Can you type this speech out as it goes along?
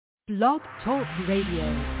Blog Talk Radio.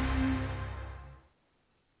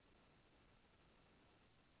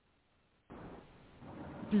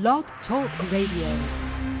 Blog Talk Radio.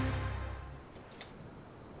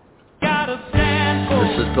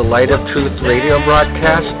 This is the Light of Truth radio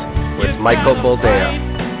broadcast with Michael Boldea.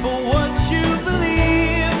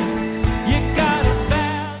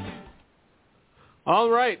 All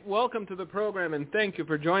right, welcome to the program, and thank you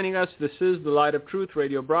for joining us. This is the Light of Truth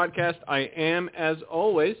radio broadcast. I am, as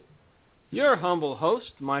always, your humble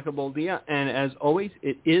host, Michael Boldea, and as always,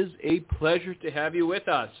 it is a pleasure to have you with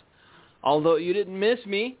us. Although you didn't miss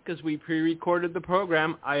me because we pre-recorded the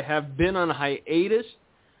program, I have been on hiatus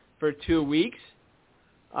for 2 weeks.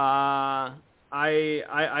 I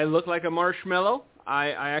look like a marshmallow.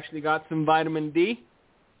 I actually got some vitamin D.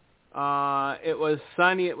 It was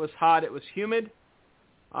sunny, it was hot, it was humid,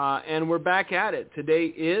 and we're back at it. Today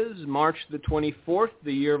is March the 24th,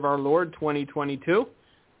 the year of our Lord, 2022.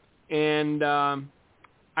 And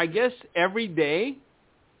I guess every day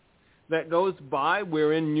that goes by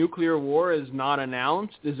wherein nuclear war is not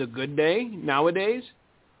announced is a good day nowadays,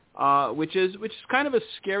 which is kind of a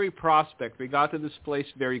scary prospect. We got to this place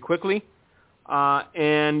very quickly,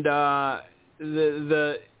 and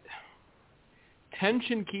the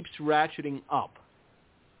tension keeps ratcheting up.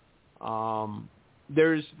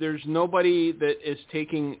 There's nobody that is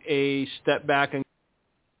taking a step back and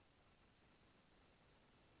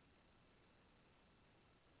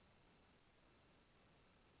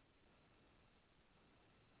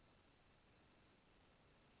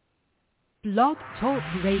Blog Talk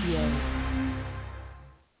Radio.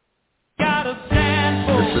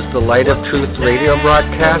 This is the Light of Truth radio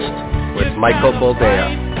broadcast with Michael Boldea.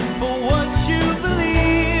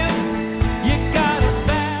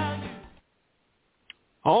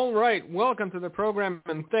 All right, welcome to the program,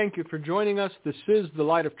 and thank you for joining us. This is the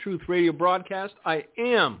Light of Truth radio broadcast. I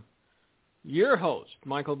am your host,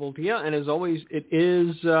 Michael Boldea, and as always, it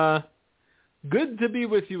is good to be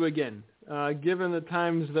with you again. Given the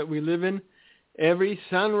times that we live in, every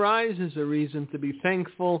sunrise is a reason to be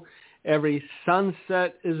thankful. Every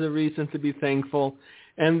sunset is a reason to be thankful.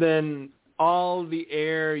 And then all the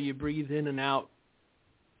air you breathe in and out,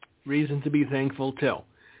 reason to be thankful too.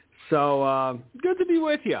 So good to be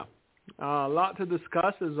with you. A lot to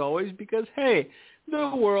discuss as always because, hey,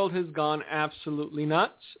 the world has gone absolutely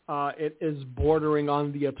nuts. It is bordering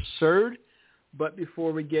on the absurd. But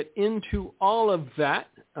before we get into all of that,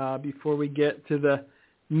 before we get to the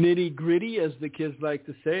nitty-gritty, as the kids like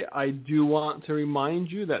to say, I do want to remind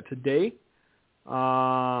you that today,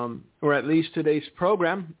 or at least today's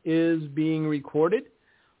program, is being recorded.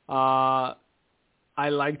 I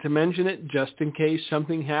like to mention it just in case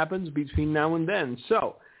something happens between now and then.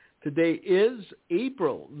 So today is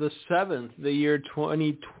April the 7th, the year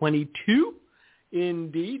 2022.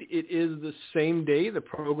 Indeed, it is the same day the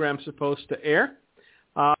program's supposed to air,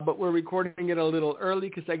 but we're recording it a little early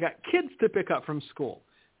because I got kids to pick up from school.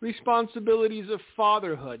 Responsibilities of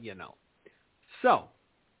fatherhood, you know. So,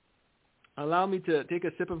 allow me to take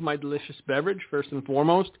a sip of my delicious beverage first and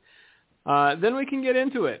foremost. Then we can get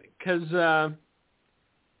into it because,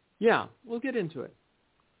 yeah, we'll get into it.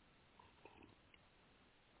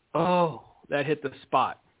 Oh, that hit the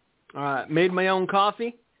spot. Made my own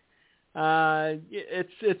coffee.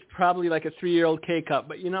 It's probably like a 3-year-old K-cup,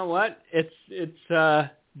 but you know what? It's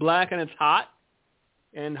black and it's hot,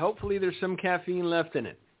 and hopefully there's some caffeine left in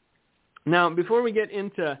it. Now, before we get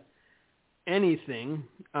into anything,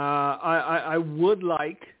 I would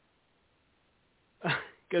like,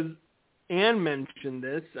 because Anne mentioned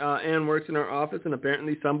this, Anne works in our office, and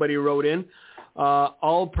apparently somebody wrote in,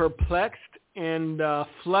 all perplexed and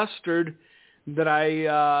flustered that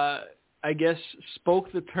I guess,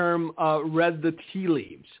 spoke the term, read the tea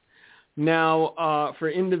leaves. Now, for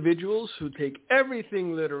individuals who take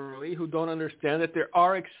everything literally, who don't understand that there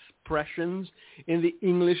are expressions in the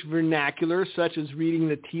English vernacular, such as reading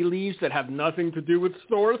the tea leaves, that have nothing to do with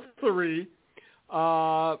sorcery,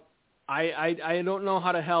 I don't know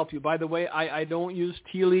how to help you. By the way, I don't use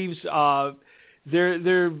tea leaves.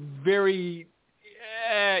 They're very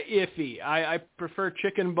iffy. I prefer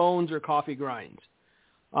chicken bones or coffee grinds.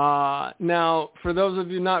 Now, for those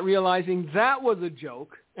of you not realizing, that was a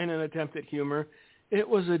joke and an attempt at humor. It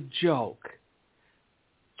was a joke.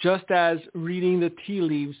 Just as reading the tea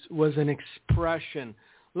leaves was an expression.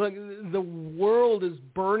 Look, the world is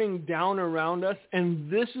burning down around us, and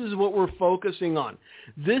this is what we're focusing on.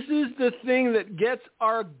 This is the thing that gets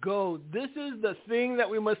our goat. This is the thing that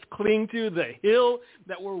we must cling to, the hill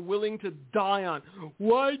that we're willing to die on.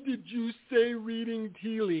 Why did you say reading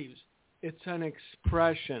tea leaves? It's an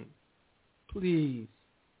expression. Please.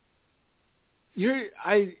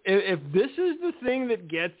 if this is the thing that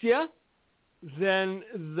gets you, then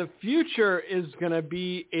the future is going to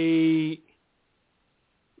be a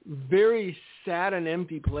very sad and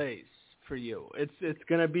empty place for you. It's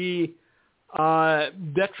going to be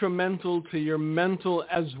detrimental to your mental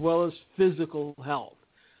as well as physical health.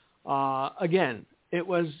 Again, it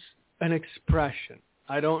was an expression.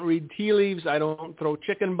 I don't read tea leaves. I don't throw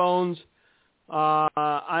chicken bones.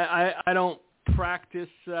 I don't practice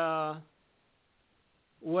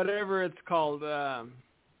whatever it's called,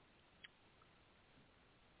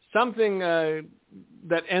 something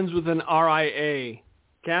that ends with an RIA,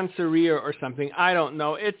 Canceria or something. I don't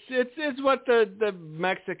know. It's what the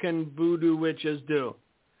Mexican voodoo witches do.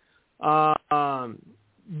 But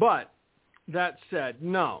that said,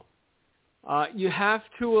 no. You have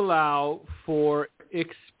to allow for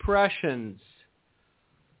expressions.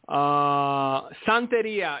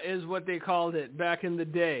 Santeria is what they called it back in the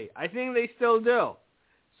day. I think they still do.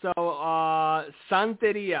 So,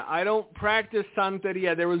 Santeria. I don't practice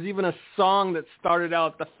Santeria. There was even a song that started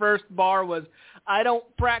out. The first bar was, I don't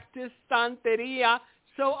practice Santeria,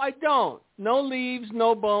 so I don't. No leaves,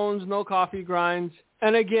 no bones, no coffee grinds.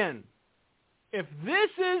 And again, if this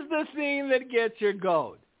is the thing that gets your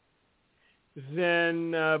goat,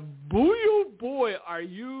 then boy, oh boy, are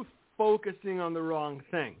you focusing on the wrong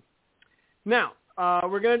thing. Now,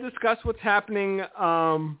 we're going to discuss what's happening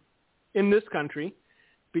in this country,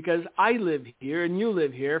 because I live here and you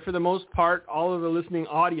live here. For the most part, all of the listening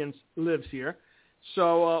audience lives here.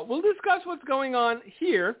 So we'll discuss what's going on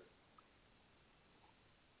here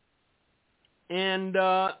and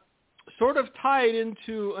sort of tie it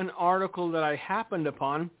into an article that I happened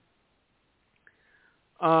upon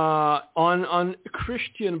on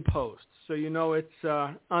Christian Post. So you know it's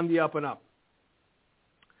on the up and up.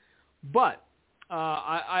 But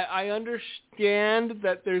I understand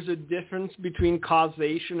that there's a difference between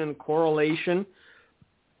causation and correlation.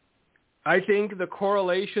 I think the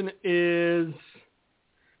correlation is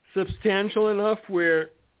substantial enough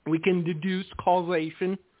where we can deduce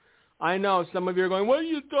causation. I know some of you are going, what are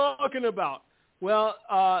you talking about? Well,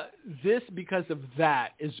 this, because of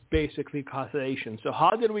that, is basically causation. So how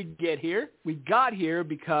did we get here? We got here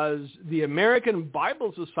because the American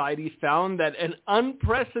Bible Society found that an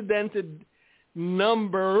unprecedented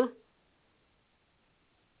number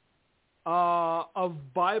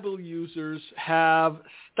of Bible users have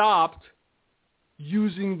stopped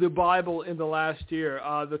using the Bible in the last year.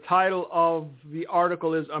 The title of the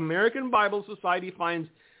article is American Bible Society Finds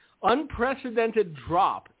Unprecedented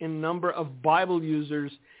Drop in Number of Bible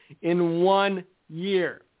Users in 1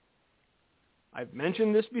 year. I've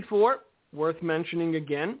mentioned this before, worth mentioning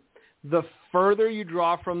again. The further you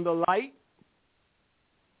draw from the light,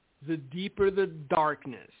 the deeper the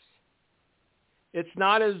darkness. It's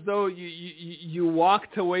not as though you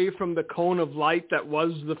walked away from the cone of light that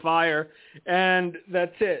was the fire, and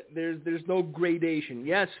that's it. There's no gradation.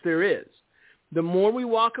 Yes, there is. The more we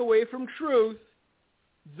walk away from truth,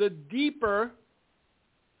 the deeper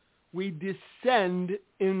we descend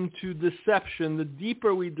into deception, the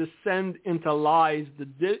deeper we descend into lies,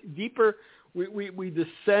 the deeper we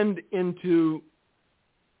descend into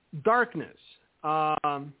darkness.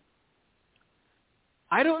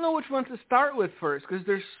 I don't know which one to start with first, because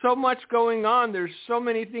there's so much going on. There's so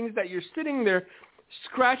many things that you're sitting there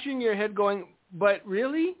scratching your head going, but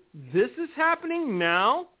really? This is happening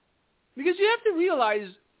now? Because you have to realize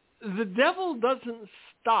the devil doesn't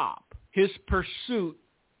stop his pursuit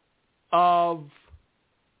of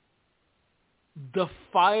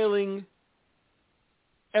defiling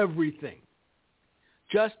everything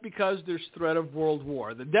just because there's threat of world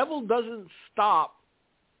war. The devil doesn't stop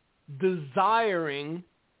desiring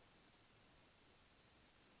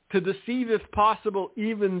to deceive, if possible,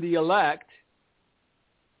 even the elect,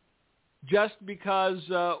 just because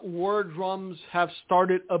war drums have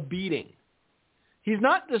started a beating. He's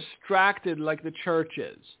not distracted like the church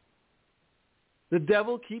is. The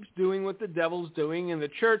devil keeps doing what the devil's doing, and the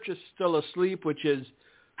church is still asleep, which is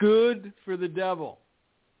good for the devil.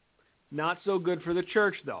 Not so good for the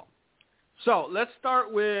church, though. So let's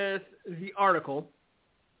start with the article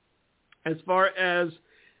as far as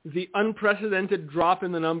the unprecedented drop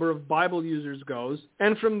in the number of Bible users goes,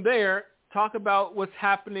 and from there, talk about what's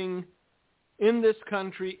happening in this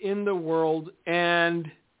country, in the world,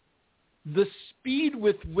 and the speed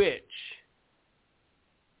with which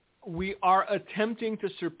we are attempting to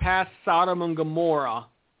surpass Sodom and Gomorrah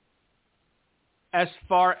as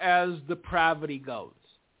far as depravity goes.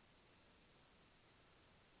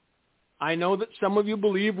 I know that some of you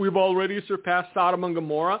believe we've already surpassed Sodom and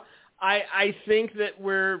Gomorrah. I think that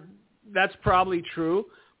that's probably true,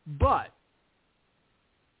 but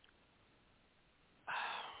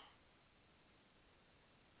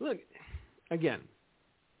Look, again,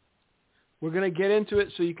 we're going to get into it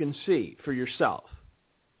so you can see for yourself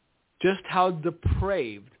just how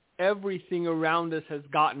depraved everything around us has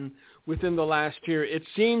gotten within the last year. It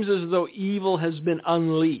seems as though evil has been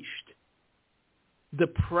unleashed.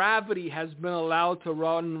 Depravity has been allowed to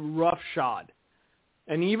run roughshod.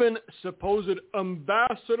 And even supposed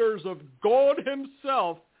ambassadors of God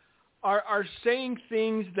himself are saying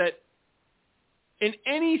things that in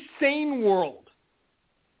any sane world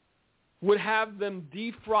would have them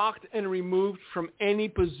defrocked and removed from any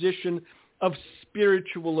position of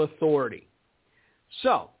spiritual authority.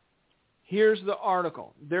 So, here's the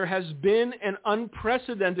article. There has been an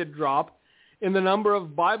unprecedented drop in the number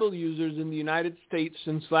of Bible users in the United States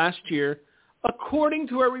since last year, according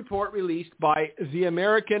to a report released by the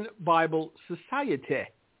American Bible Society.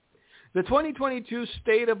 The 2022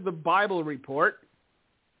 State of the Bible report,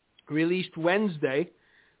 released Wednesday,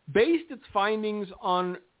 based its findings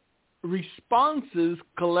on responses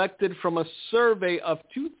collected from a survey of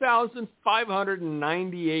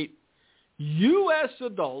 2,598 U.S.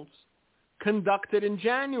 adults conducted in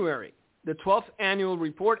January. The 12th annual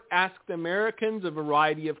report asked Americans a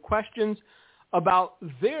variety of questions about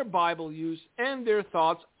their Bible use and their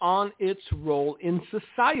thoughts on its role in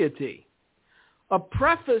society. A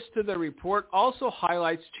preface to the report also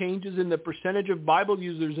highlights changes in the percentage of Bible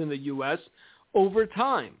users in the U.S. over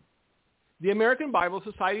time. The American Bible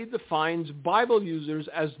Society defines Bible users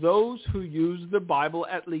as those who use the Bible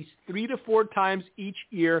at least 3 to 4 times each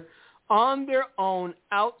year on their own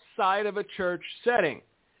outside of a church setting.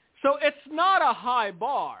 So it's not a high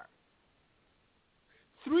bar.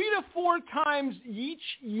 3 to 4 times each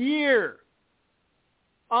year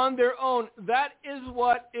on their own, that is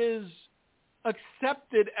what is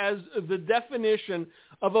accepted as the definition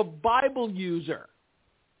of a Bible user.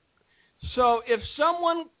 So if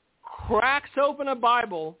someone cracks open a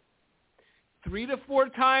Bible 3 to 4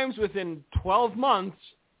 times within 12 months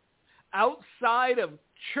outside of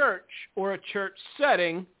church or a church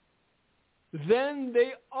setting, then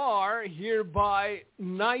they are hereby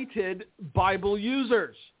knighted Bible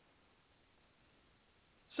users.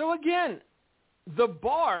 So again, the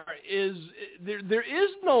bar is, there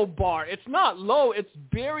is no bar. It's not low. It's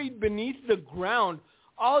buried beneath the ground.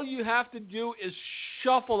 All you have to do is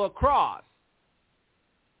shuffle across.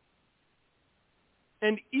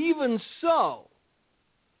 And even so,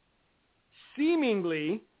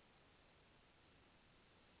 seemingly,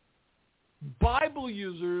 Bible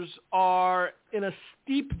users are in a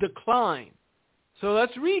steep decline. So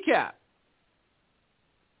let's recap.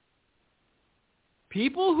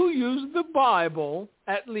 People who use the Bible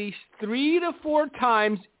at least 3 to 4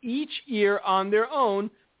 times each year on their own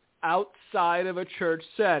outside of a church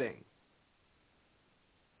setting.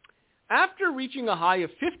 After reaching a high of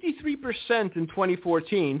 53% in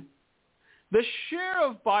 2014, the share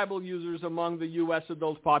of Bible users among the U.S.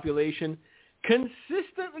 adult population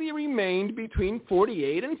consistently remained between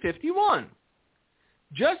 48 and 51.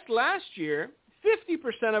 Just last year,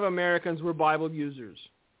 50% of Americans were Bible users.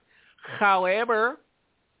 However,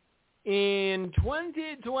 in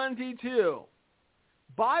 2022,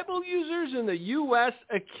 Bible users in the U.S.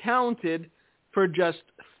 accounted for just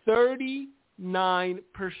 39%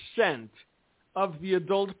 of the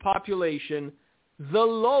adult population, the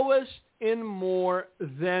lowest in more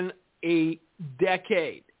than a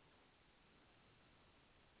decade.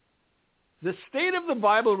 The State of the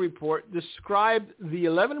Bible report described the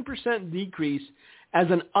 11% decrease as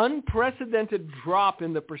an unprecedented drop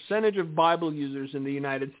in the percentage of Bible users in the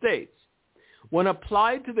United States when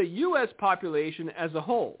applied to the U.S. population as a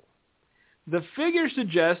whole. The figure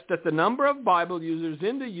suggests that the number of Bible users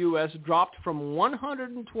in the U.S. dropped from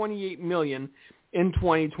 128 million in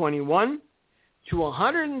 2021 to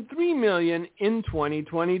 103 million in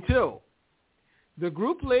 2022. The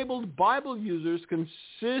group labeled Bible users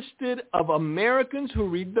consisted of Americans who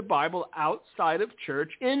read the Bible outside of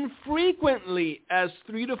church infrequently as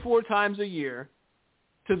 3 to 4 times a year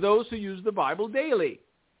to those who use the Bible daily.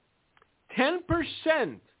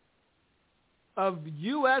 10% of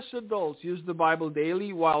U.S. adults use the Bible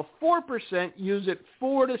daily, while 4% use it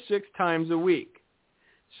 4 to 6 times a week.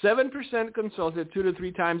 7% consult it 2 to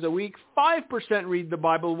 3 times a week. 5% read the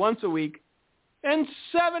Bible once a week. And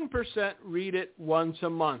 7% read it once a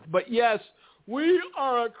month. But yes, we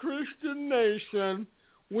are a Christian nation.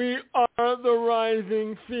 We are the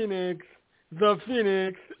rising phoenix. The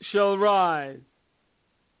phoenix shall rise.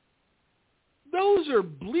 Those are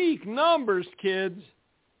bleak numbers, kids.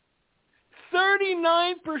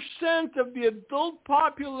 39% of the adult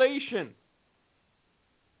population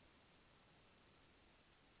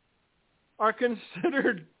are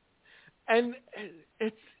considered And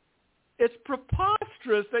it's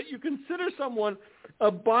preposterous that you consider someone a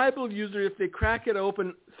Bible user if they crack it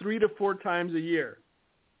open 3 to 4 times a year.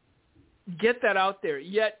 Get that out there.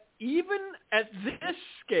 Yet, even at this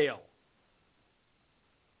scale,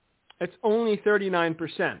 it's only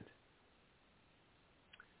 39%.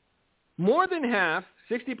 More than half,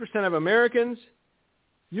 60% of Americans,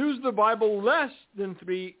 use the Bible less than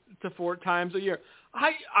 3 to 4 times a year.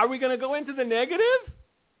 Are we going to go into the negative?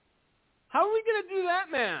 How are we going to do that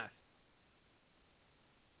math?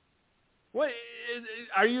 What,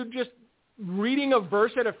 are you just reading a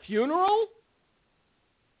verse at a funeral?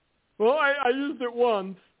 Well, I used it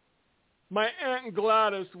once. My Aunt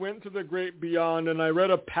Gladys went to the great beyond, and I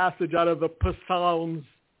read a passage out of the Psalms.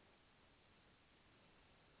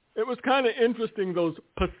 It was kind of interesting, those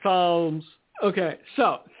Psalms. Okay,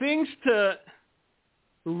 so things to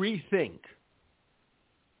rethink.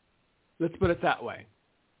 Let's put it that way.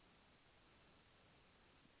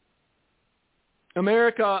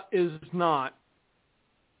 America is not,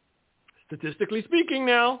 statistically speaking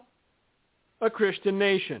now, a Christian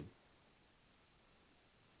nation.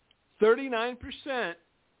 39%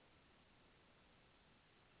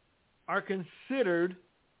 are considered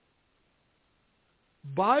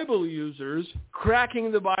Bible users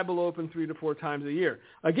cracking the Bible open 3 to 4 times a year.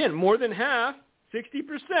 Again, more than half,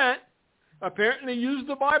 60%, apparently use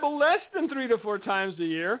the Bible less than 3 to 4 times a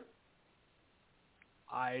year.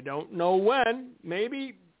 I don't know when.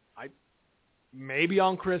 Maybe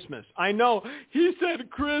on Christmas. I know. He said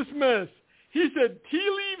Christmas. He said tea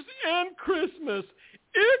leaves and Christmas.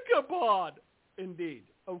 Ichabod. Indeed.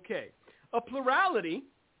 Okay. A plurality,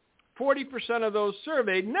 40% of those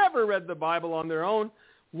surveyed never read the Bible on their own,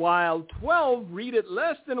 while 12 read it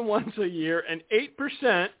less than once a year, and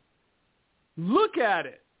 8% look at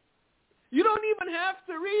it. You don't even have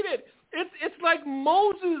to read it. It's like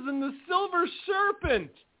Moses and the silver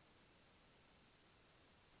serpent.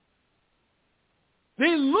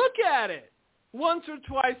 They look at it once or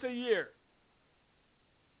twice a year.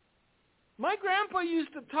 My grandpa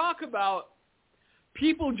used to talk about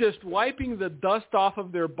people just wiping the dust off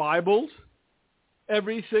of their Bibles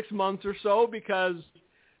every 6 months or so because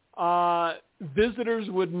visitors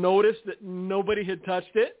would notice that nobody had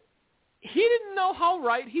touched it. He didn't know how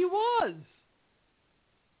right he was.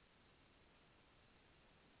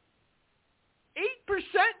 8%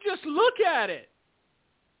 just look at it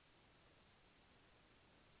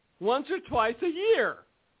once or twice a year.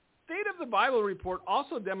 State of the Bible report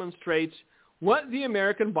also demonstrates what the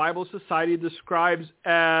American Bible Society describes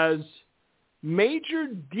as major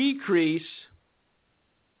decrease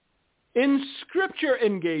in scripture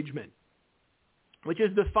engagement, which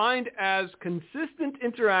is defined as consistent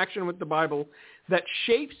interaction with the Bible that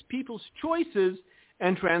shapes people's choices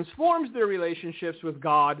and transforms their relationships with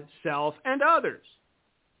God, self, and others.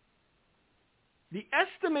 The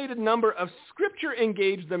estimated number of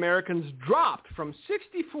scripture-engaged Americans dropped from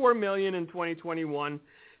 64 million in 2021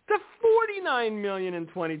 to 49 million in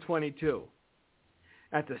 2022.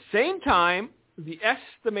 At the same time, the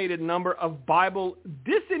estimated number of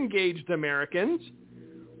Bible-disengaged Americans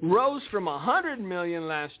rose from 100 million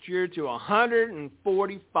last year to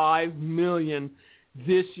 145 million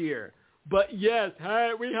this year. But yes,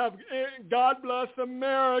 hey, we have God bless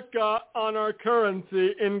America on our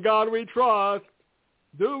currency. In God we trust.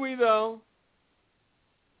 Do we though?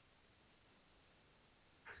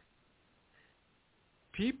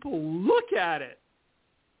 People look at it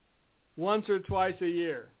once or twice a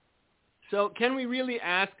year. So can we really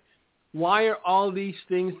ask, why are all these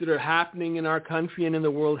things that are happening in our country and in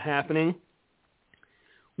the world happening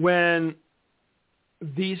when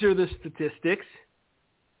these are the statistics?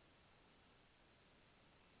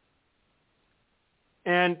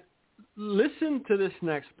 And listen to this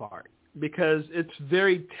next part, because it's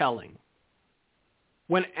very telling.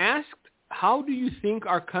 When asked, how do you think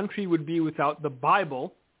our country would be without the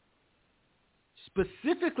Bible,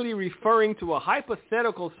 specifically referring to a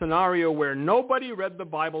hypothetical scenario where nobody read the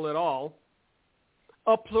Bible at all,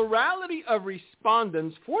 a plurality of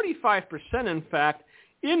respondents, 45% in fact,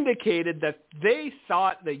 indicated that they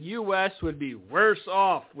thought the U.S. would be worse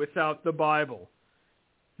off without the Bible.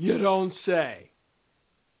 You don't say.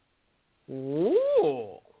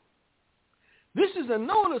 Ooh. This is a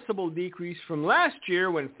noticeable decrease from last year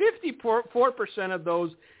when 54% of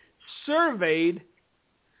those surveyed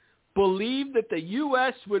believed that the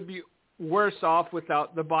U.S. would be worse off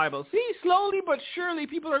without the Bible. See, slowly but surely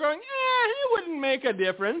people are going, it wouldn't make a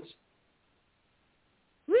difference.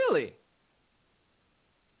 Really?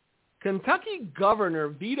 Kentucky governor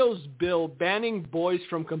vetoes bill banning boys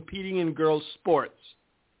from competing in girls' sports.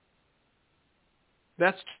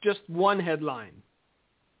 That's just one headline.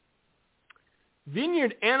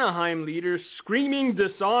 Vineyard Anaheim leader screaming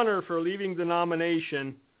dishonor for leaving the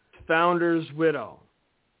nomination, founder's widow.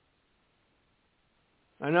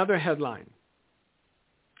 Another headline.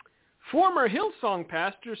 Former Hillsong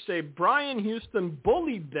pastors say Brian Houston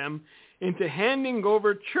bullied them into handing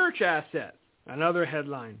over church assets. Another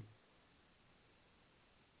headline.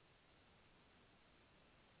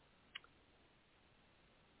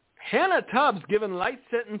 Hannah Tubbs given life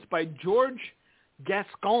sentence by George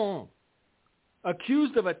Gascon,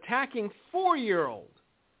 accused of attacking 4-year-old.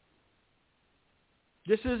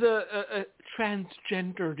 This is a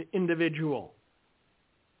transgendered individual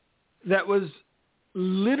that was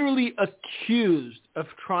literally accused of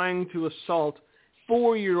trying to assault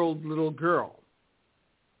 4-year-old little girl.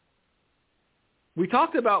 We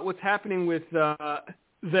talked about what's happening with the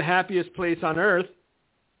happiest place on earth.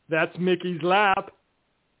 That's Mickey's Lap.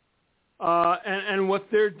 And what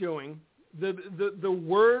they're doing. The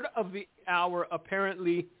word of the hour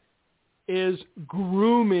apparently is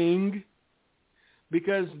grooming,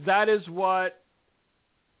 because that is what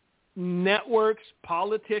networks,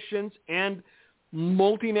 politicians, and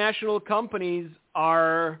multinational companies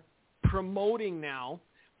are promoting now.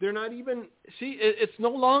 They're not even, it's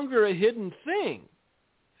no longer a hidden thing.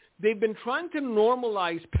 They've been trying to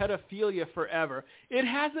normalize pedophilia forever. It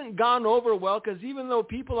hasn't gone over well, because even though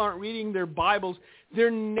people aren't reading their Bibles,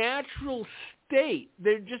 their natural state,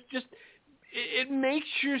 they're just it makes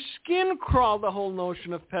your skin crawl, the whole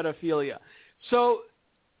notion of pedophilia. So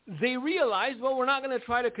they realize, well, we're not going to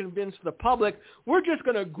try to convince the public. We're just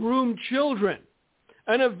going to groom children.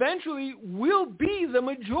 And eventually we'll be the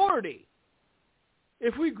majority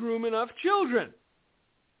if we groom enough children.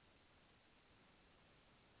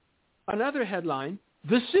 Another headline,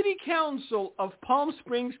 the City Council of Palm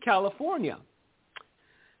Springs, California,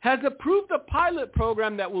 has approved a pilot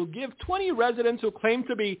program that will give 20 residents who claim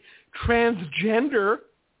to be transgender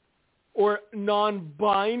or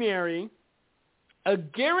non-binary a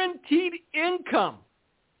guaranteed income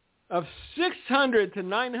of $600 to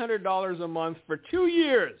 $900 a month for 2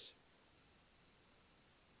 years.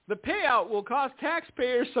 The payout will cost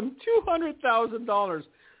taxpayers some $200,000.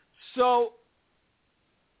 So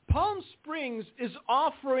Palm Springs is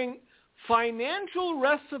offering financial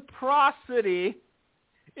reciprocity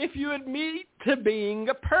if you admit to being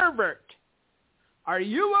a pervert. Are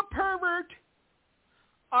you a pervert?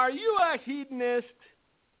 Are you a hedonist?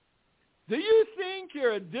 Do you think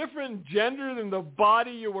you're a different gender than the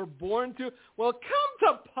body you were born to? Well, come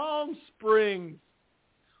to Palm Springs.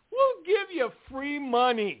 We'll give you free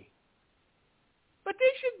money. But they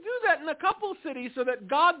should do that in a couple cities so that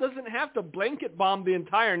God doesn't have to blanket bomb the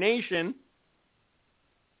entire nation.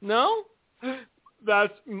 No?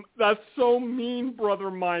 That's so mean,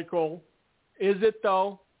 Brother Michael. Is it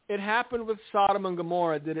though? It happened with Sodom and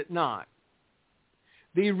Gomorrah, did it not?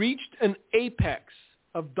 They reached an apex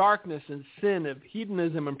of darkness and sin, of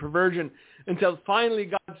hedonism and perversion, until finally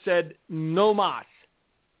God said, no mas.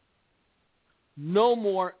 No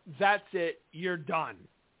more. That's it. You're done.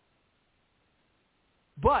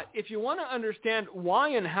 But if you want to understand why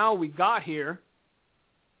and how we got here,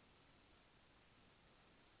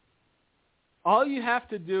 all you have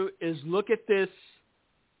to do is look at this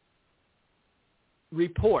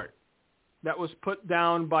report that was put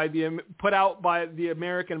out by the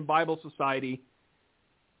American Bible Society,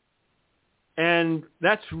 and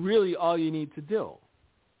that's really all you need to do.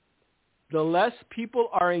 The less people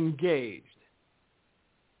are engaged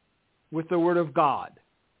with the Word of God,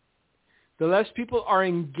 the less people are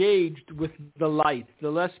engaged with the light, the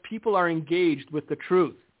less people are engaged with the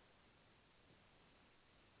truth,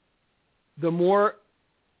 the more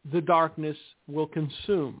the darkness will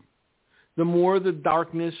consume. The more the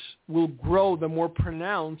darkness will grow, the more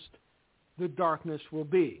pronounced the darkness will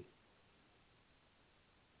be.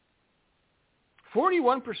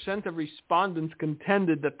 41% of respondents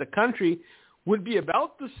contended that the country would be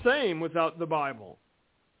about the same without the Bible.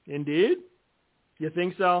 Indeed? You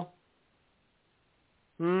think so?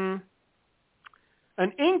 An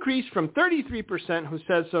increase from 33% who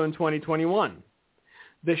said so in 2021.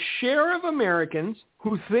 The share of Americans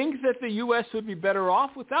who think that the U.S. would be better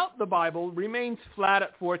off without the Bible remains flat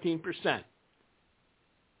at 14%.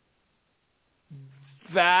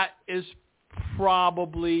 That is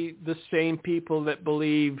probably the same people that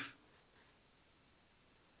believe,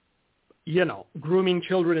 grooming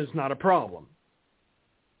children is not a problem.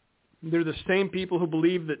 They're the same people who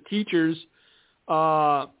believe that teachers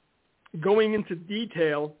going into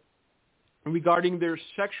detail regarding their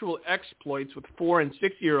sexual exploits with 4- and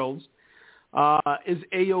 6-year-olds is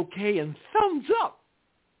A-OK and thumbs up.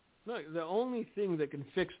 Look, the only thing that can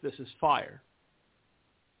fix this is fire.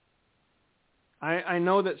 I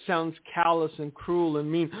know that sounds callous and cruel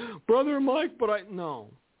and mean. Brother Mike, no.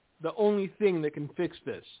 The only thing that can fix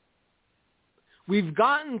this. We've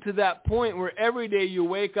gotten to that point where every day you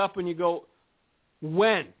wake up and you go,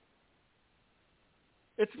 when?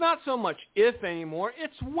 It's not so much if anymore,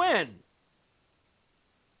 it's when.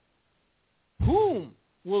 Whom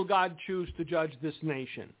will God choose to judge this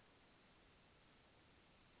nation?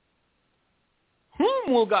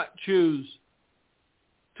 Whom will God choose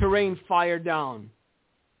to rain fire down?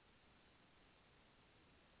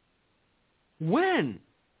 When?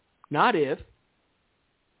 Not if.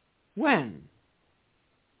 When?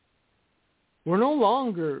 We're no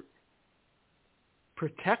longer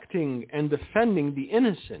protecting and defending the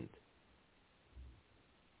innocent.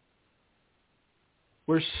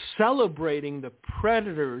 We're celebrating the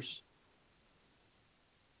predators,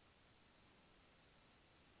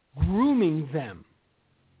 grooming them.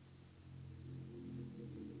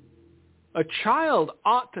 A child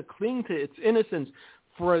ought to cling to its innocence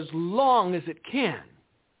for as long as it can.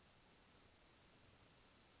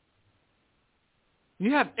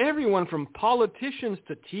 You have everyone from politicians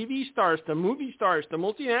to TV stars to movie stars to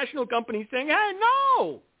multinational companies saying, hey,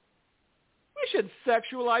 no! We should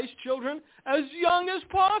sexualize children as young as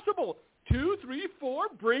possible. 2, 3, 4,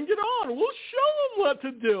 bring it on. We'll show them what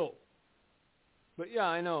to do. But yeah,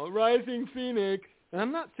 I know, rising phoenix. And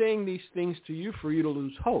I'm not saying these things to you for you to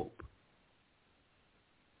lose hope.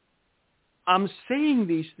 I'm saying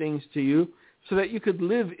these things to you so that you could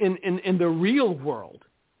live in the real world,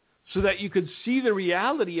 so that you could see the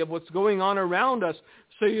reality of what's going on around us,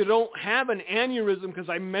 so you don't have an aneurysm because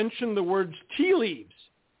I mentioned the words tea leaves.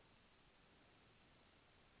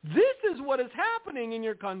 This is what is happening in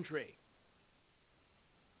your country.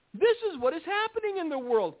 This is what is happening in the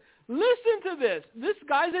world. Listen to this. This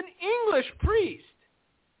guy's an English priest.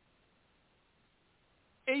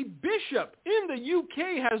 A bishop in the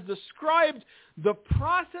UK has described the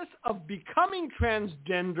process of becoming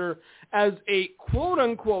transgender as a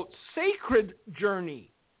quote-unquote sacred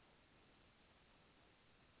journey.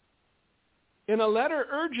 In a letter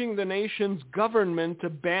urging the nation's government to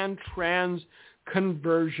ban trans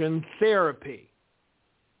conversion therapy,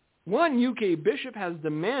 one UK bishop has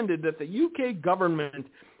demanded that the UK government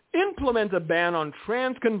implement a ban on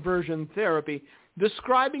trans conversion therapy,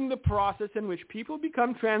 describing the process in which people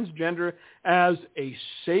become transgender as a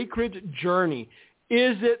sacred journey.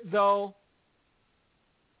 Is it, though?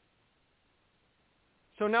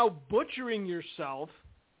 So now butchering yourself,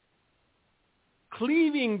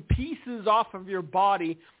 cleaving pieces off of your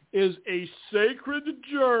body is a sacred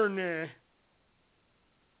journey.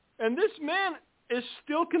 And this man is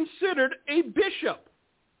still considered a bishop.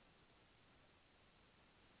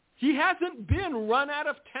 He hasn't been run out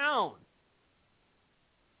of town,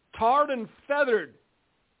 tarred and feathered,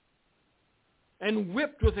 and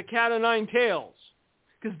whipped with a cat o' nine tails,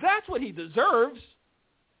 because that's what he deserves.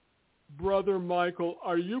 Brother Michael,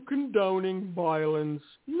 are you condoning violence?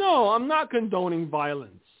 No, I'm not condoning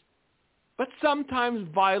violence. But sometimes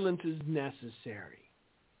violence is necessary.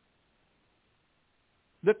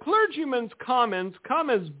 The clergyman's comments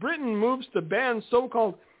come as Britain moves to ban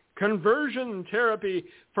so-called conversion therapy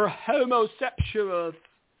for homosexuals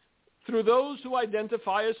through those who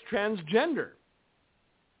identify as transgender.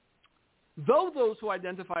 Though those who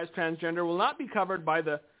identify as transgender will not be covered by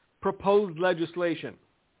the proposed legislation.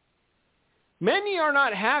 Many are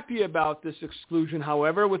not happy about this exclusion,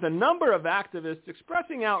 however, with a number of activists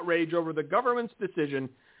expressing outrage over the government's decision,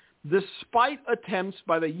 despite attempts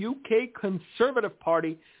by the UK Conservative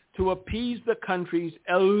Party to appease the country's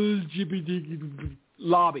LGBT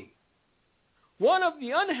lobby. One of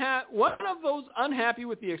those unhappy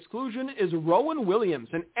with the exclusion is Rowan Williams,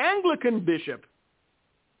 an Anglican bishop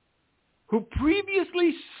who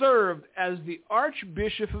previously served as the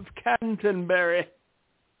Archbishop of Canterbury,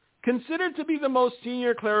 considered to be the most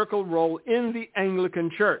senior clerical role in the Anglican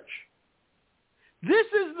Church. This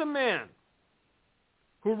is the man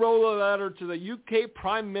who wrote a letter to the UK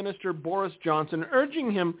Prime Minister Boris Johnson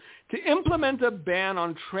urging him to implement a ban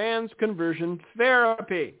on trans conversion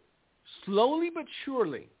therapy. Slowly but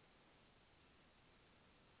surely,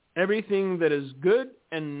 everything that is good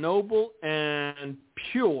and noble and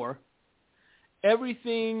pure,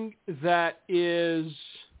 everything that is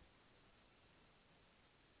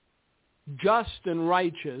just and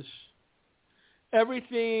righteous,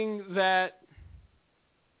 everything that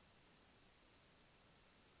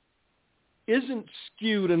isn't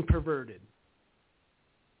skewed and perverted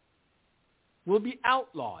will be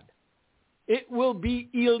outlawed. It will be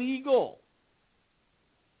illegal.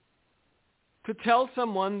 to tell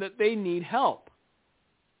someone that they need help,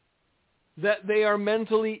 that they are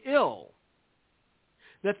mentally ill,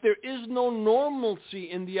 that there is no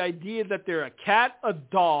normalcy in the idea that they're a cat, a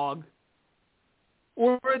dog,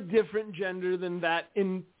 or a different gender than that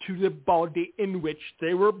into the body in which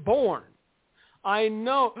they were born. I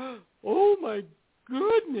know, oh my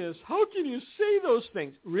goodness, how can you say those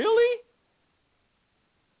things? Really?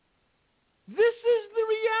 This is the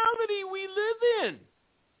reality we live in.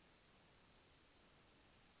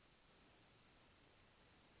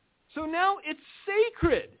 So now it's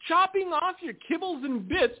sacred. Chopping off your kibbles and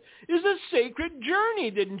bits is a sacred journey,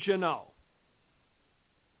 didn't you know?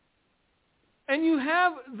 And you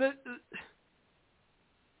have the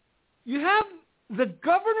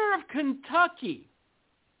governor of Kentucky.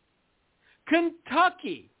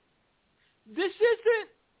 Kentucky. This isn't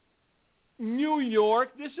New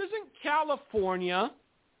York. This isn't California.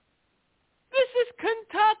 This is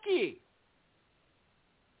Kentucky.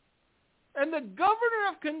 And the governor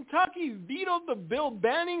of Kentucky vetoed the bill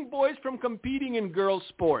banning boys from competing in girls'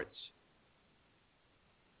 sports.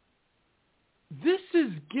 This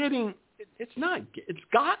is getting, it's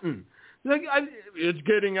gotten, it's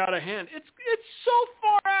getting out of hand. It's so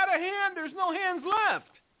far out of hand, there's no hands left.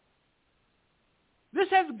 This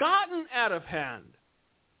has gotten out of hand.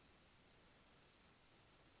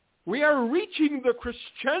 We are reaching the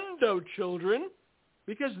crescendo, children,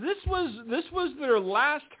 because this was their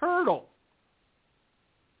last hurdle.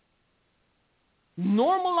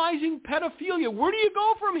 Normalizing pedophilia. Where do you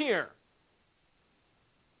go from here?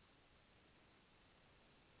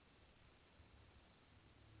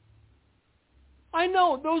 I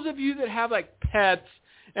know those of you that have like pets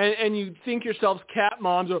and you think yourselves cat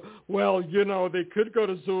moms are, well, you know, they could go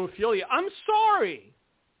to zoophilia. I'm sorry.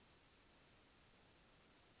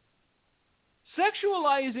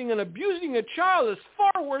 Sexualizing and abusing a child is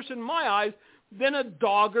far worse in my eyes than a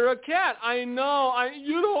dog or a cat. I know.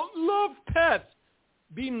 You don't love pets.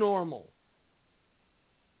 Be normal.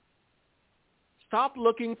 Stop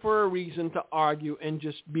looking for a reason to argue and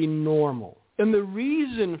just be normal. And the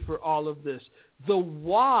reason for all of this, the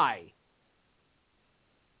why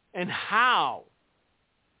and how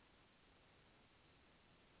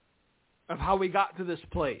of how we got to this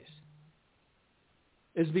place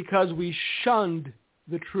is because we shunned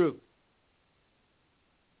the truth.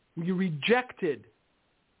 We rejected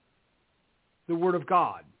the Word of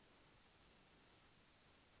God.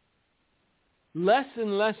 Less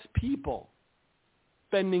and less people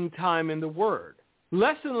spending time in the Word.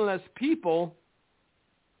 Less and less people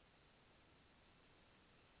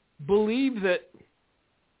believe that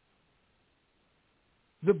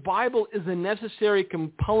the Bible is a necessary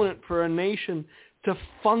component for a nation to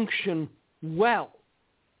function well.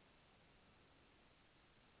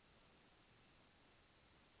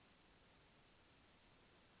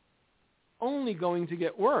 Only going to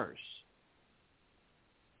get worse.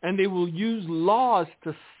 And they will use laws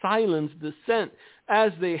to silence dissent,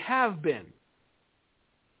 as they have been.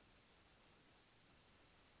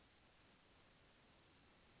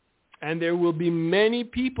 And there will be many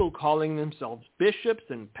people calling themselves bishops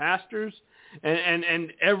and pastors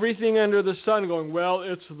and everything under the sun going, well,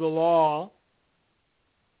 it's the law.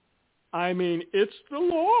 I mean, it's the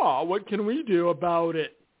law. What can we do about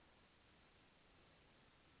it?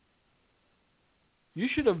 You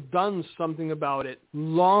should have done something about it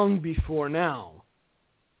long before now.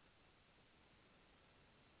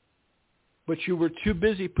 But you were too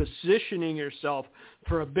busy positioning yourself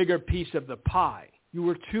for a bigger piece of the pie. You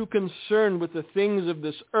were too concerned with the things of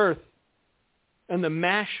this earth and the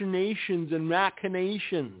machinations and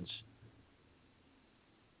machinations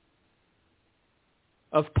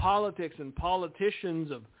of politics and politicians,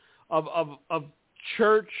 of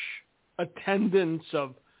church attendance,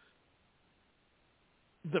 of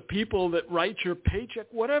the people that write your paycheck,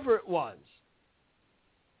 whatever it was.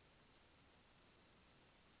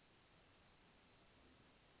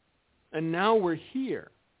 And now we're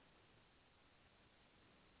here.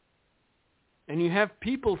 And you have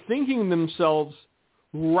people thinking themselves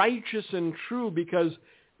righteous and true because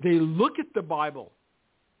they look at the Bible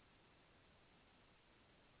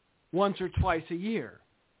once or twice a year.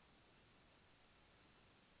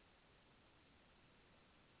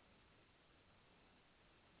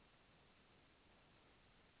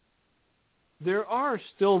 There are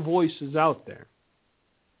still voices out there.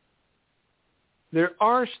 There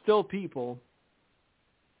are still people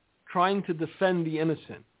trying to defend the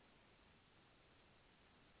innocent,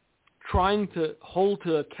 trying to hold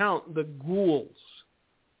to account the ghouls.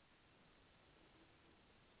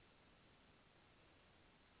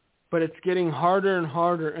 But it's getting harder and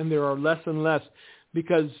harder, and there are less and less,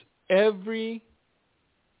 because Every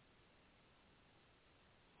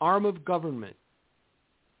arm of government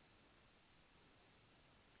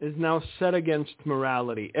is now set against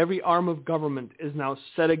morality. Every arm of government is now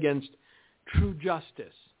set against true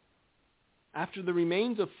justice. After the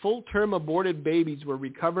remains of full-term aborted babies were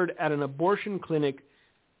recovered at an abortion clinic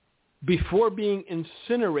before being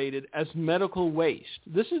incinerated as medical waste.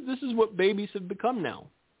 This is what babies have become now.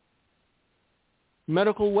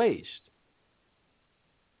 Medical waste.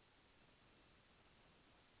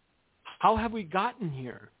 How have we gotten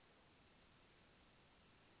here?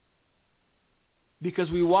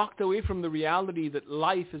 Because we walked away from the reality that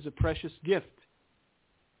life is a precious gift.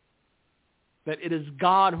 That it is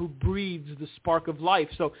God who breathes the spark of life.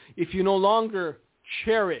 So if you no longer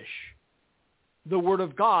cherish the Word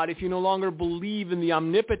of God, if you no longer believe in the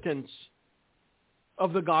omnipotence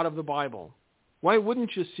of the God of the Bible, why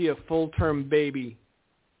wouldn't you see a full-term baby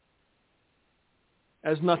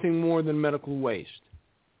as nothing more than medical waste?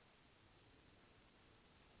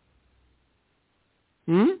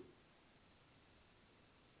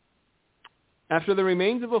 After the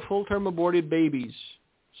remains of a full-term aborted babies,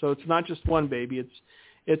 so it's not just one baby,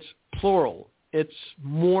 it's plural. It's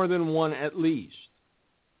more than one at least,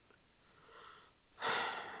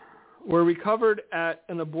 were recovered at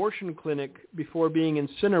an abortion clinic before being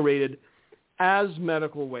incinerated as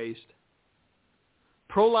medical waste.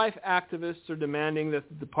 Pro-life activists are demanding that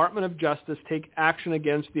the Department of Justice take action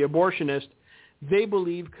against the abortionist they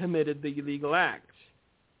believe committed the illegal act.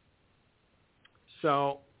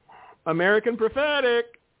 So, American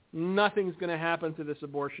prophetic, nothing's going to happen to this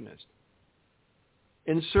abortionist.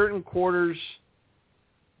 In certain quarters,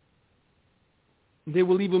 they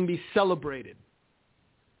will even be celebrated.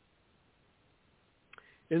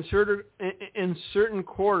 In certain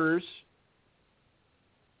quarters,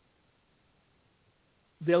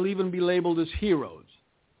 they'll even be labeled as heroes.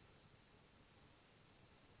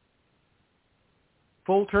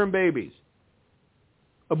 Full-term babies,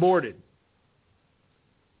 aborted.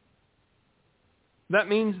 That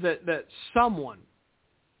means that someone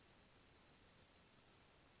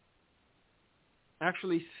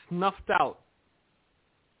actually snuffed out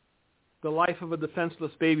the life of a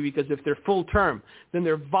defenseless baby, because if they're full term, then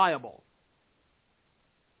they're viable.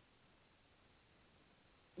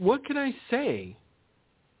 What can I say?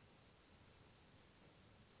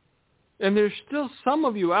 And there's still some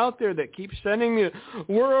of you out there that keep sending me,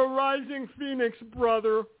 we're a rising phoenix,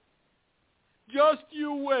 brother. Just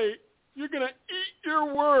you wait. You're going to eat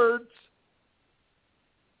your words.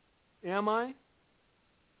 Am I?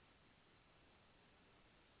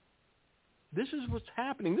 This is what's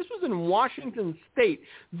happening. This was in Washington State.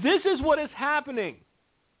 This is what is happening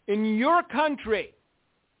in your country.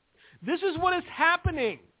 This is what is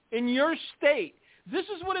happening in your state. This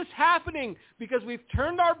is what is happening because we've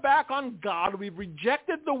turned our back on God. We've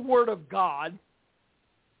rejected the Word of God.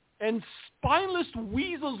 And spineless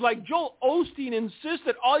weasels like Joel Osteen insist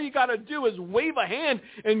that all you got to do is wave a hand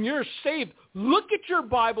and you're saved. Look at your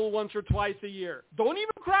Bible once or twice a year. Don't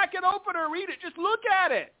even crack it open or read it. Just look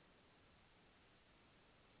at it.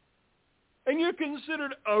 And you're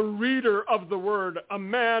considered a reader of the Word, a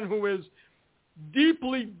man who is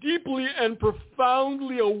deeply, deeply and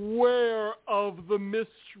profoundly aware of the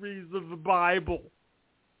mysteries of the Bible.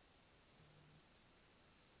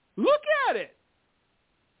 Look at it.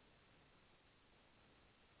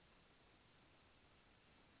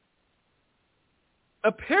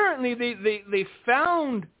 Apparently, they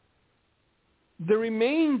found the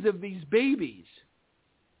remains of these babies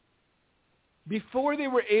before they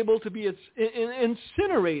were able to be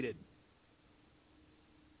incinerated.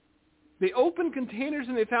 They opened containers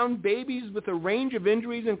and they found babies with a range of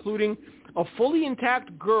injuries, including a fully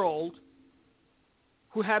intact girl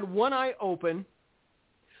who had one eye open,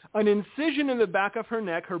 an incision in the back of her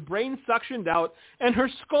neck, her brain suctioned out, and her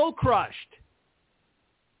skull crushed.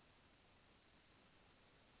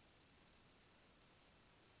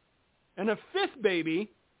 And a fifth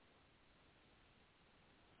baby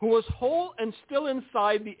who was whole and still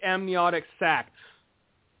inside the amniotic sac.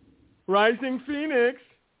 Rising Phoenix,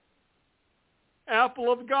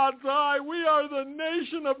 apple of God's eye, we are the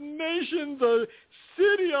nation of nations, a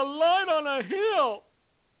city, a light on a hill.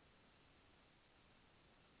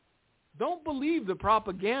 Don't believe the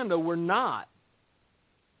propaganda. We're not.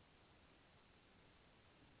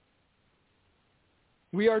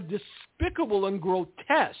 We are despicable and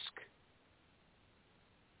grotesque,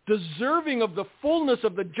 deserving of the fullness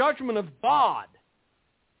of the judgment of God.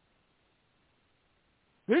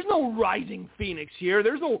 There's no rising phoenix here.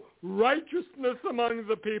 There's no righteousness among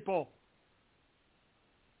the people.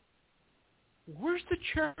 Where's the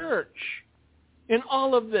church? in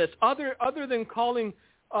all of this, other than calling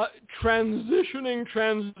transitioning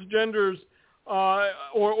transgenders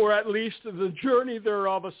or at least the journey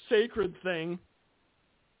thereof a sacred thing.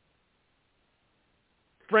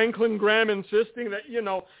 Franklin Graham insisting that,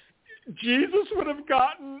 Jesus would have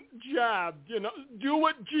gotten jabbed, do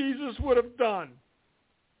what Jesus would have done.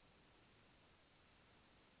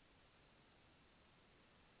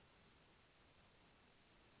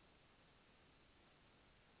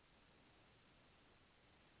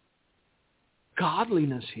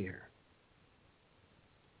 Godliness here.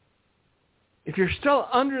 If you're still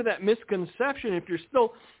under that misconception, if you're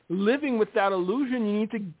still living with that illusion, you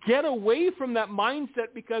need to get away from that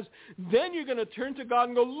mindset, because then you're going to turn to God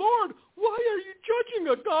and go, Lord, why are you judging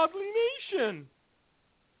a godly nation?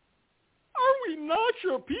 Are we not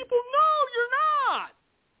your people? No, you're not.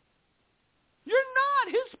 You're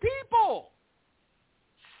not his people.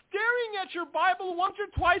 Staring at your Bible once or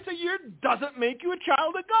twice a year doesn't make you a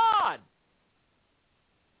child of God.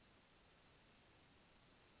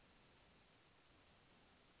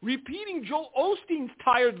 Repeating Joel Osteen's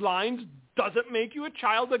tired lines doesn't make you a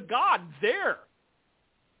child of God. There.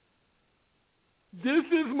 This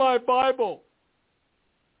is my Bible.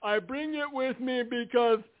 I bring it with me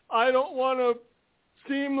because I don't want to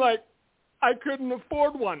seem like I couldn't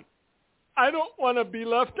afford one. I don't want to be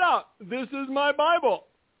left out. This is my Bible.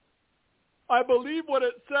 I believe what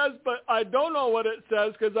it says, but I don't know what it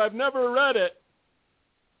says because I've never read it.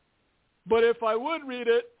 But if I would read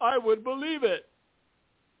it, I would believe it.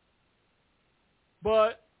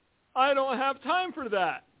 But I don't have time for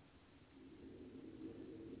that.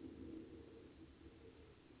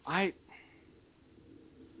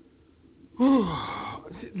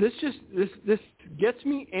 This gets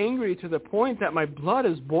me angry to the point that my blood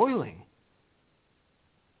is boiling.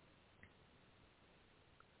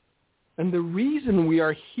 And the reason we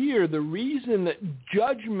are here, the reason that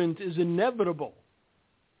judgment is inevitable,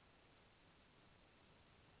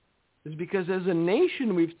 is because as a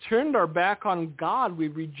nation we've turned our back on God.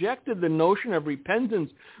 We've rejected the notion of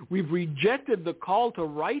repentance. We've rejected the call to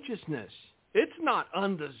righteousness. It's not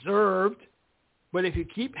undeserved, but if you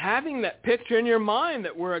keep having that picture in your mind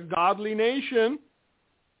that we're a godly nation,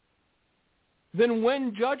 then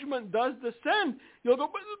when judgment does descend, you'll go,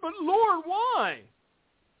 but Lord, why?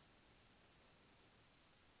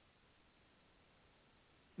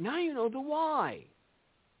 Now you know the why.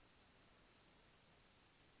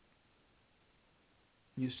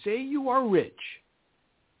 You say you are rich.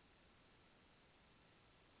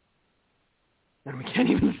 And we can't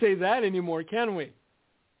even say that anymore, can we?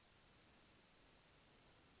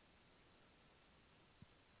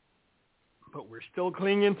 But we're still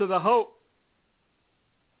clinging to the hope.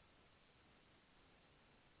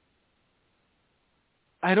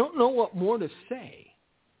 I don't know what more to say.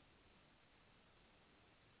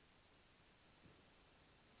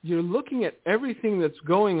 You're looking at everything that's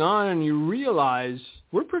going on and you realize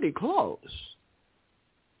we're pretty close.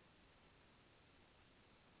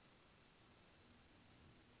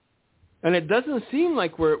 And it doesn't seem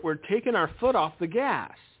like we're taking our foot off the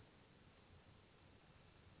gas.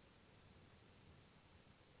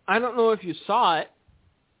 I don't know if you saw it,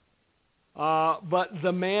 but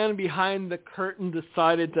the man behind the curtain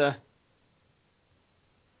decided to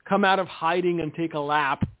come out of hiding and take a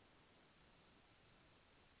lap.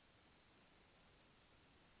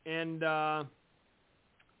 And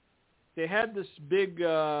they had this big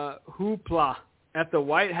hoopla at the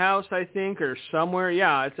White House, I think, or somewhere.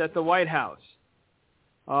 Yeah, it's at the White House.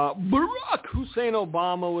 Barack Hussein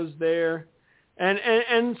Obama was there,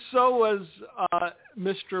 and so was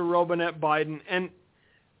Mr. Robinette Biden. And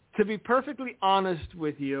to be perfectly honest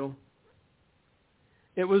with you,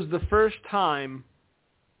 it was the first time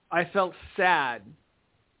I felt sad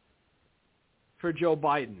for Joe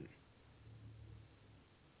Biden.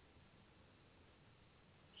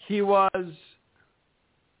 He was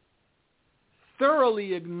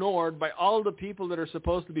thoroughly ignored by all the people that are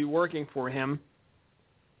supposed to be working for him,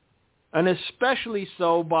 and especially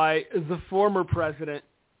so by the former president,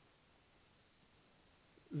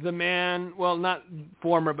 the man, well, not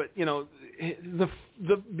former, but, the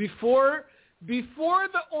before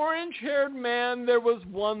the orange-haired man, there was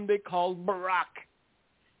one they called Barack.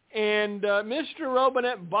 And Mr.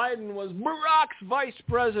 Robinette Biden was Barack's vice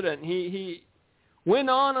president. He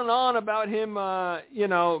went on and on about him,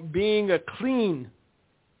 being a clean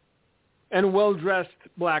and well-dressed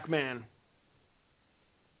black man.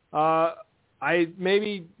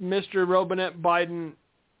 Maybe Mr. Robinette Biden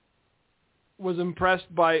was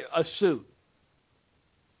impressed by a suit,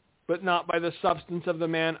 but not by the substance of the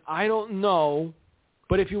man. I don't know,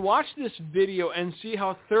 But if you watch this video and see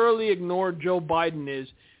how thoroughly ignored Joe Biden is,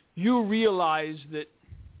 you realize that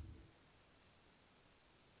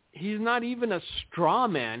he's not even a straw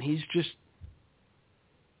man. He's just,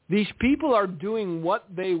 these people are doing what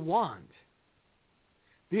they want.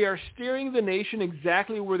 They are steering the nation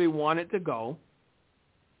exactly where they want it to go.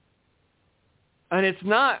 And it's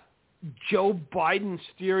not Joe Biden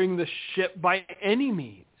steering the ship by any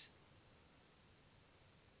means.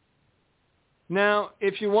 Now,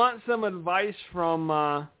 if you want some advice from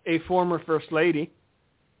a former First Lady,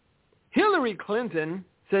 Hillary Clinton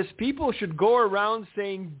says people should go around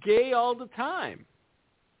saying gay all the time.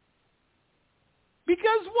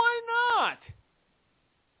 Because why not?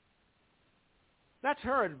 That's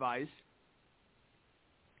her advice.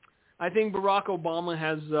 I think Barack Obama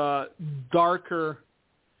has darker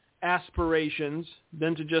aspirations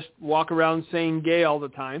than to just walk around saying gay all the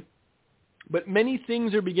time. But many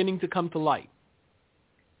things are beginning to come to light.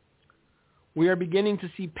 We are beginning to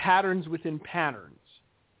see patterns within patterns.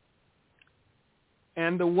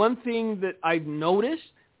 And the one thing that I've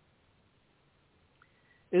noticed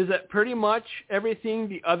is that pretty much everything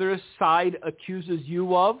the other side accuses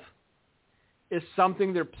you of is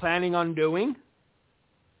something they're planning on doing.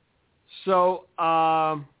 So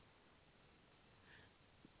I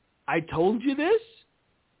told you this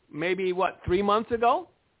maybe, 3 months ago?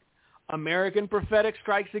 American prophetic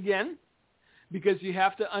strikes again, because you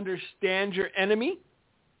have to understand your enemy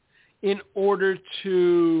in order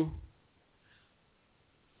to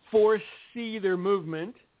foresee their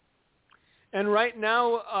movement. And right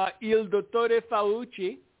now, Il Dottore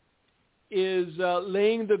Fauci is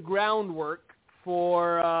laying the groundwork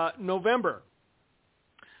for November.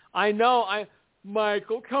 I know,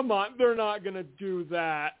 Michael, come on, they're not going to do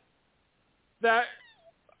that. That's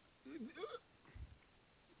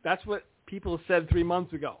what people said 3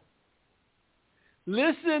 months ago.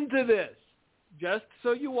 Listen to this, just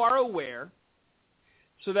so you are aware,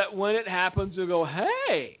 so that when it happens, you'll go,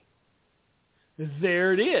 hey,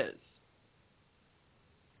 there it is.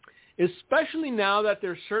 Especially now that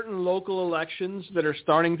there's certain local elections that are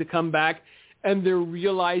starting to come back, and they're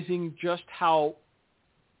realizing just how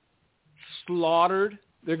slaughtered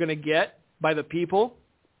they're going to get by the people.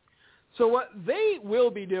 So what they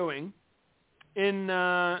will be doing in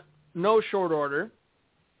no short order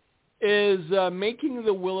is making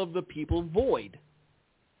the will of the people void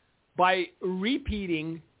by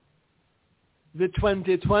repeating the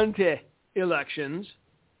 2020 elections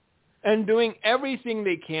and doing everything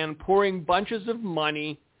they can, pouring bunches of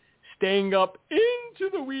money, staying up into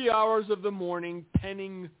the wee hours of the morning,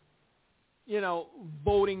 penning,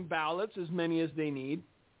 voting ballots, as many as they need.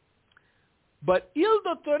 But Il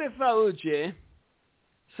Dottore Fauci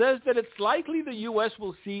says that it's likely the U.S.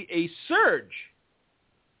 will see a surge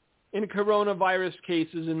in coronavirus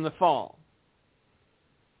cases in the fall.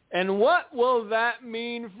 And what will that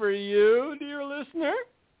mean for you, dear listener?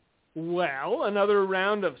 Well, another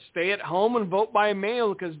round of stay at home and vote by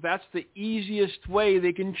mail, because that's the easiest way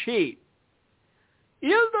they can cheat.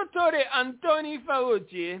 Il Dottore Anthony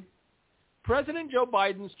Fauci, President Joe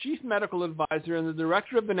Biden's chief medical advisor and the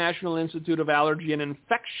director of the National Institute of Allergy and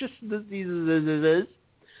Infectious Diseases,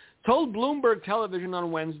 told Bloomberg Television on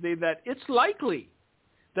Wednesday that it's likely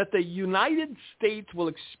that the United States will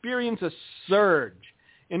experience a surge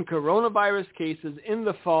in coronavirus cases in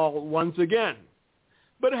the fall once again.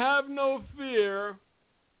 But have no fear,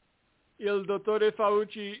 Il Dottore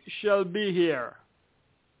Fauci shall be here.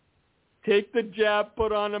 Take the jab,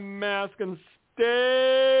 put on a mask, and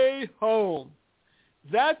stay home.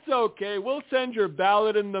 That's okay. We'll send your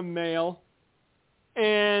ballot in the mail.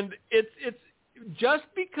 And it's just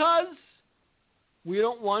because we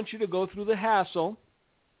don't want you to go through the hassle,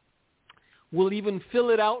 we'll even fill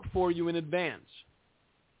it out for you in advance.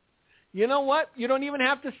 You know what? You don't even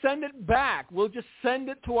have to send it back. We'll just send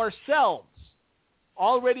it to ourselves,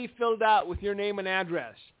 already filled out with your name and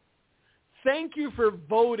address. Thank you for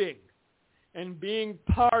voting and being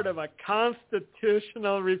part of a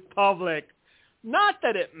constitutional republic. Not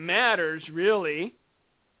that it matters, really,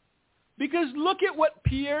 because look at what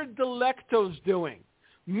Pierre Delecto's doing.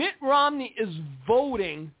 Mitt Romney is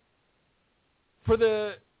voting for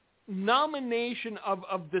the nomination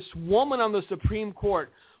of this woman on the Supreme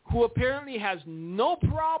Court who apparently has no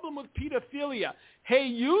problem with pedophilia. Hey,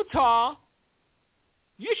 Utah,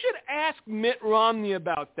 you should ask Mitt Romney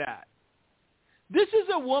about that. This is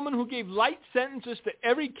a woman who gave light sentences to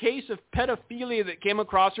every case of pedophilia that came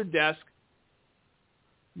across her desk.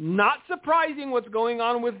 Not surprising what's going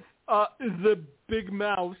on with the big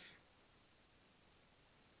mouse.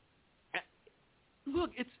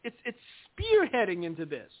 Look, it's spearheading into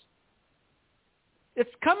this. It's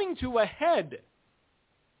coming to a head.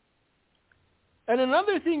 And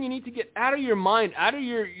another thing you need to get out of your mind, out of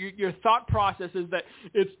your thought process is that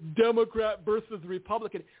it's Democrat versus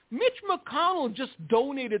Republican. Mitch McConnell just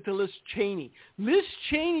donated to Liz Cheney. Liz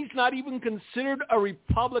Cheney's not even considered a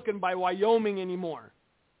Republican by Wyoming anymore.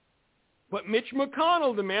 But Mitch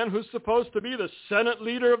McConnell, the man who's supposed to be the Senate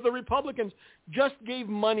leader of the Republicans, just gave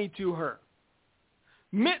money to her.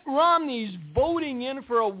 Mitt Romney's voting in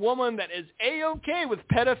for a woman that is A-OK with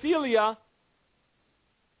pedophilia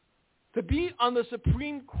to be on the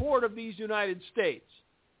Supreme Court of these United States.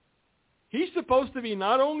 He's supposed to be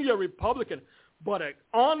not only a Republican, but an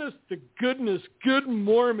honest-to-goodness good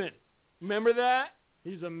Mormon. Remember that?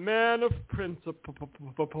 He's a man of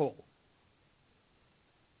principle.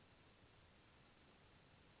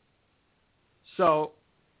 So,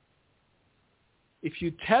 if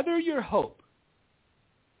you tether your hope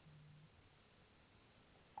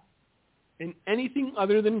in anything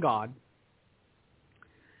other than God,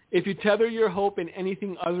 if you tether your hope in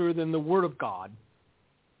anything other than the Word of God,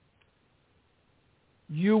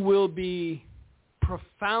 you will be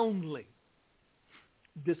profoundly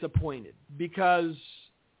disappointed, because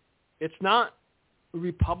it's not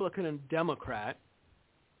Republican and Democrat.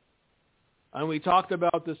 And we talked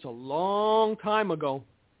about this a long time ago.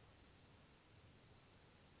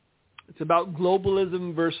 It's about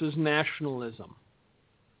globalism versus nationalism.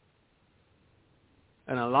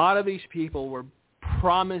 And a lot of these people were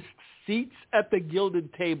promised seats at the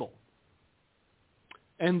gilded table.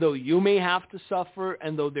 And though you may have to suffer,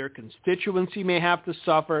 and though their constituency may have to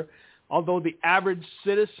suffer, although the average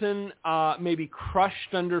citizen may be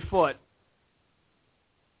crushed underfoot,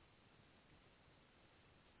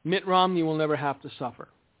 Mitt Romney will never have to suffer.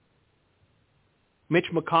 Mitch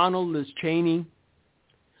McConnell, Liz Cheney,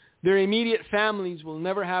 their immediate families will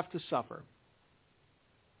never have to suffer.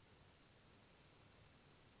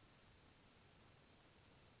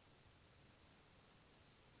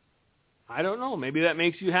 I don't know. Maybe that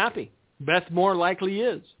makes you happy. Beth more likely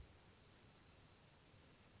is.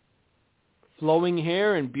 Flowing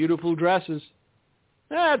hair and beautiful dresses.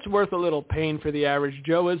 That's worth a little pain for the average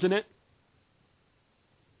Joe, isn't it?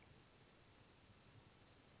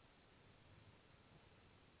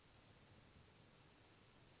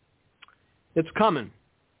 It's coming.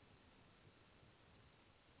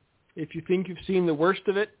 If you think you've seen the worst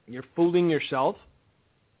of it, you're fooling yourself.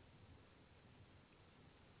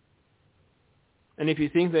 And if you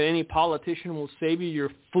think that any politician will save you,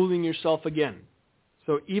 you're fooling yourself again.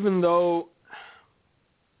 So even though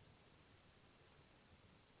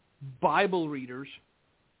Bible readers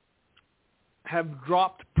have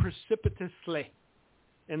dropped precipitously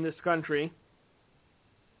in this country,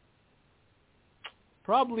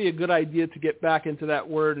 probably a good idea to get back into that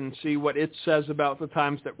word and see what it says about the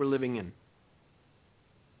times that we're living in.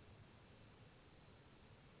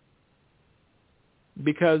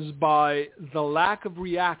 Because by the lack of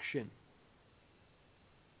reaction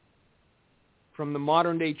from the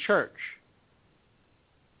modern-day church,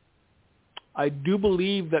 I do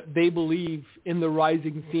believe that they believe in the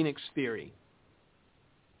rising phoenix theory.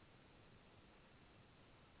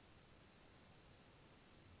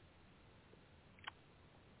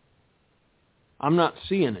 I'm not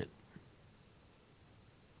seeing it.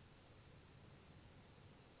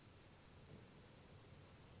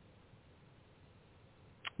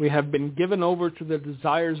 We have been given over to the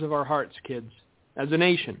desires of our hearts, kids, as a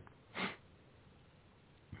nation.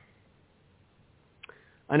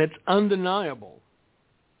 And it's undeniable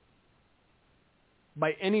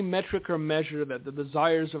by any metric or measure that the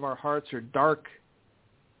desires of our hearts are dark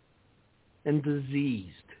and diseased.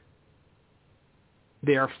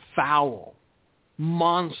 They are foul,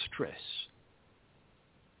 monstrous.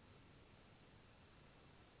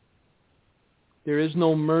 There is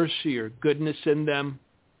no mercy or goodness in them.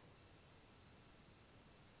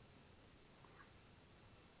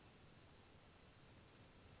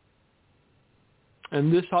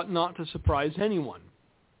 And this ought not to surprise anyone.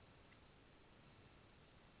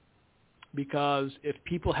 Because if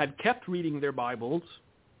people had kept reading their Bibles,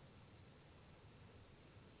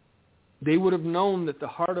 they would have known that the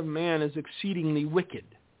heart of man is exceedingly wicked.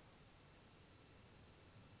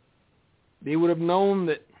 They would have known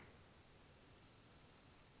that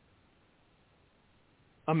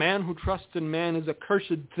a man who trusts in man is a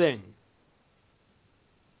cursed thing.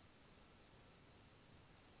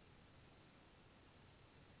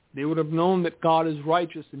 They would have known that God is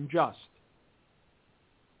righteous and just,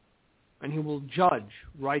 and he will judge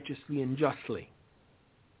righteously and justly.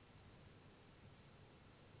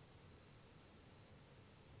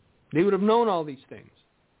 They would have known all these things.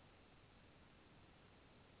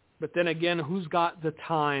 But then again, who's got the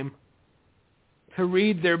time to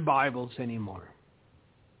read their Bibles anymore?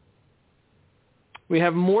 We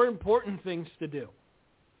have more important things to do,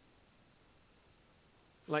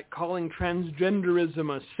 like calling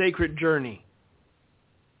transgenderism a sacred journey.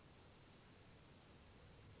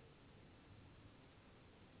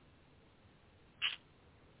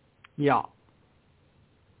 Yeah.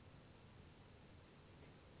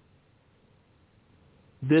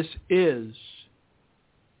 This is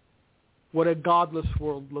what a godless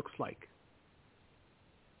world looks like.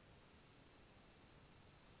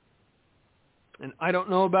 And I don't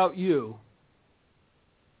know about you,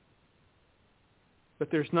 but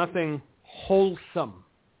there's nothing wholesome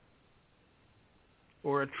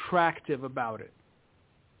or attractive about it.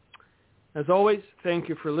 As always, thank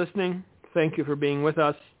you for listening. Thank you for being with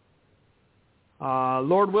us.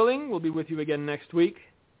 Lord willing, we'll be with you again next week.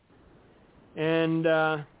 And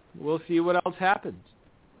we'll see what else happens.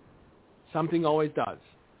 Something always does.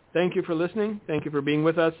 Thank you for listening. Thank you for being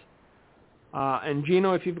with us. And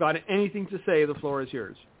Gino, if you've got anything to say, the floor is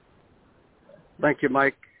yours. Thank you,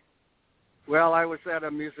 Mike. Well, I was at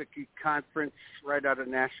a music conference right out of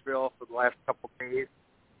Nashville for the last couple of days.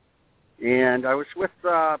 And I was with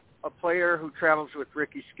a player who travels with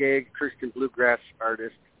Ricky Skaggs, Christian bluegrass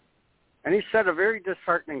artist. And he said a very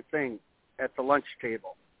disheartening thing at the lunch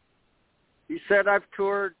table. He said, I've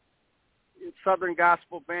toured in Southern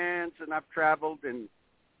gospel bands and I've traveled. And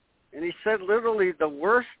he said literally the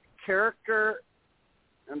worst character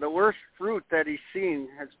and the worst fruit that he's seen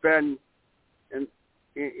has been in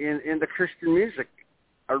the Christian music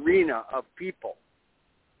arena of people.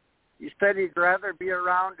 He said he'd rather be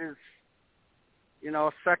around his,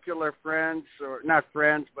 secular friends, or not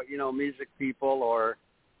friends, but, music people,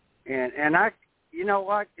 and I, you know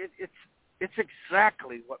what, it's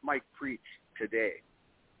exactly what Mike preached today.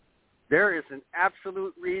 There is an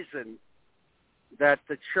absolute reason that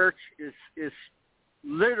the church is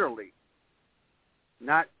literally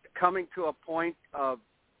not coming to a point of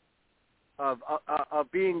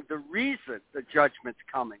being the reason the judgment's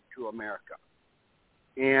coming to America.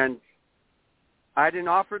 And I didn't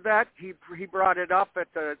offer that. He brought it up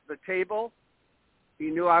at the table. He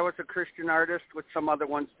knew I was a Christian artist with some other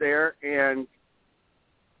ones there, and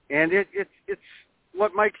it's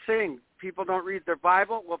what Mike's saying. People don't read their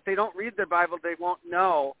Bible. Well, if they don't read their Bible, they won't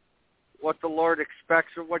know what the Lord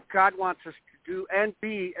expects or what God wants us to do and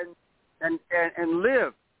be and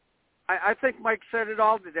live. I think Mike said it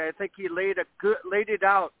all today. I think he laid it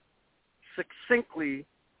out succinctly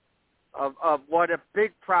of what a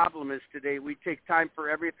big problem is today. We take time for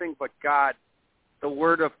everything but God, the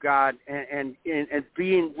Word of God, and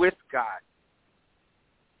being with God.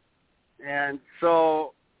 And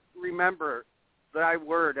so remember, thy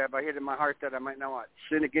word have I hid in my heart that I might not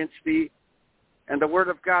sin against thee. And the Word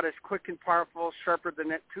of God is quick and powerful, sharper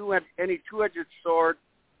than any two-edged sword,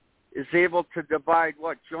 is able to divide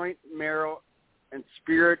what? Joint, marrow, and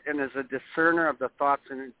spirit, and is a discerner of the thoughts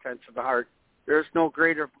and intents of the heart. There is no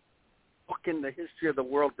greater book in the history of the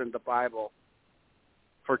world than the Bible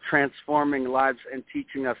for transforming lives and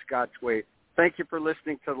teaching us God's way. Thank you for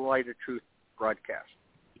listening to the Light of Truth broadcast.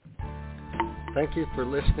 Thank you for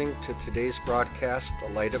listening to today's broadcast,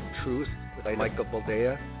 The Light of Truth, with Michael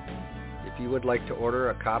Boldea. If you would like to order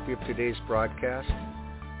a copy of today's broadcast,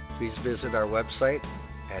 please visit our website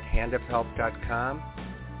at handofhelp.com.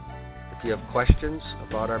 If you have questions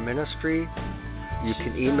about our ministry, you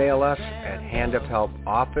can email us at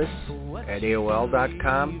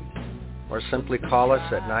handofhelpoffice@aol.com or simply call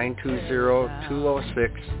us at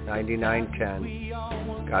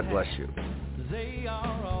 920-206-9910. God bless you.